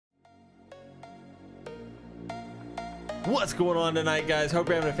What's going on tonight, guys? Hope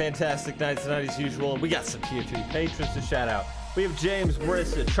you're having a fantastic night tonight as usual. We got some tier 3 patrons to shout out. We have James,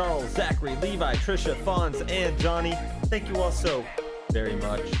 Marissa, Charles, Zachary, Levi, Trisha, Fonz, and Johnny. Thank you all so very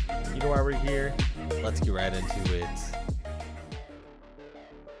much. You know why we're here? Let's get right into it.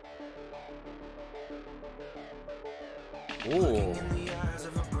 Ooh.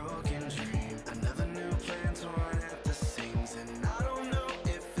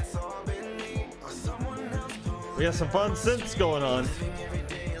 We got some fun synths going on.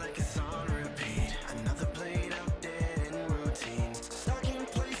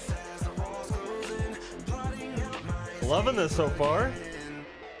 Loving this so far.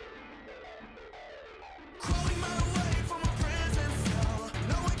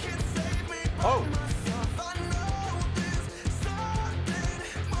 Oh.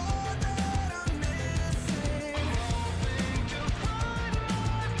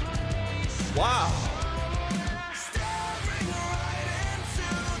 Wow.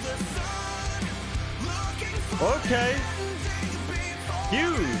 Okay.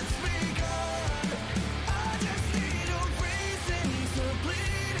 Huge.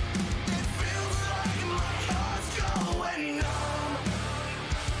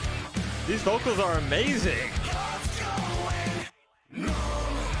 These vocals are amazing.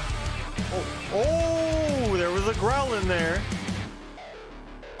 Oh, there was a growl in there.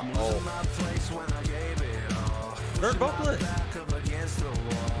 Oh. Third vocalist.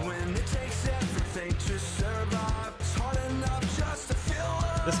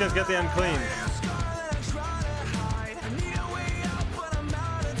 This guy's got the unclean.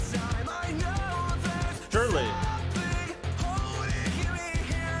 Surely.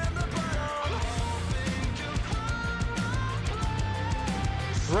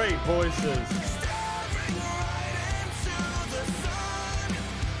 Great voices.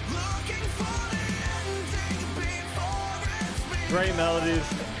 Great melodies.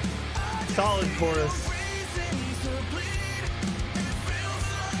 Solid chorus.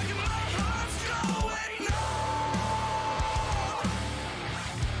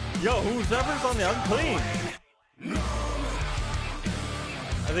 Yo, whoever's on the unclean.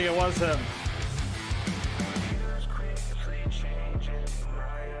 I think it was him.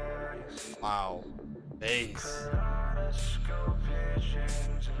 Wow. Bass.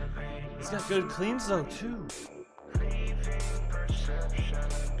 He's got good cleans though too.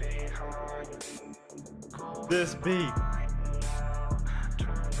 This beat.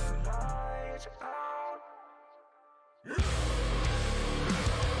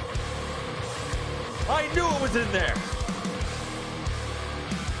 I knew it was in there.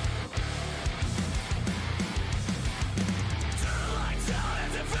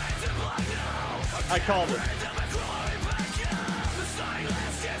 I called it.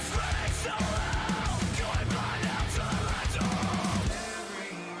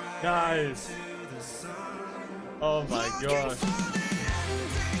 Guys. Oh my gosh.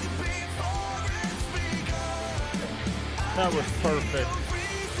 That was perfect.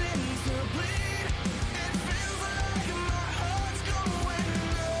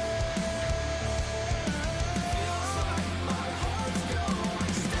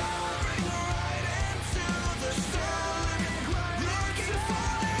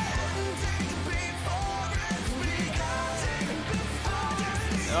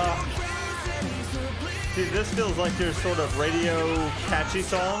 See, this feels like your sort of radio catchy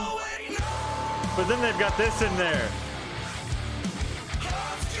song, but then they've got this in there.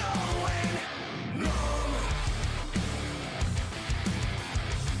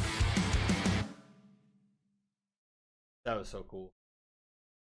 That was so cool.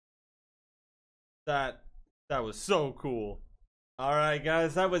 That was so cool. All right,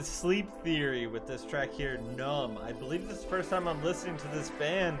 guys, that was Sleep Theory with this track here, Numb. I believe this is the first time I'm listening to this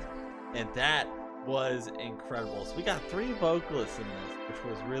band, and that was incredible. So we got 3 vocalists in this, which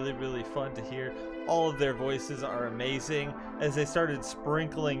was really, really fun to hear. All of their voices are amazing. As they started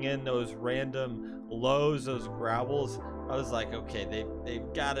sprinkling in those random lows, those growls, I was like, okay,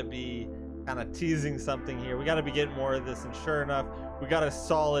 they've got to be kind of teasing something here. We got to be getting more of this, and sure enough, we got a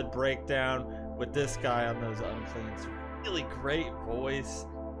solid breakdown with this guy on those uncleans. Really great voice.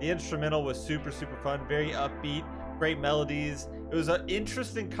 The instrumental was super, super fun, very upbeat, great melodies. It was an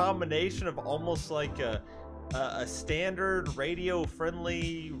interesting combination of almost like a standard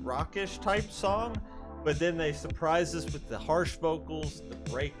radio-friendly rockish type song, but then they surprised us with the harsh vocals, the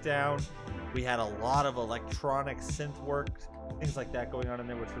breakdown. We had a lot of electronic synth work, things like that going on in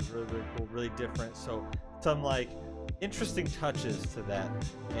there, which was really, really cool, really different. So some like interesting touches to that,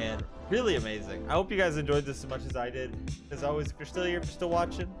 and really amazing. I hope you guys enjoyed this as much as I did. As always, if you're still here, if you're still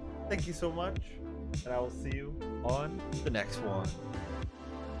watching, thank you so much. and I will see you on the next one.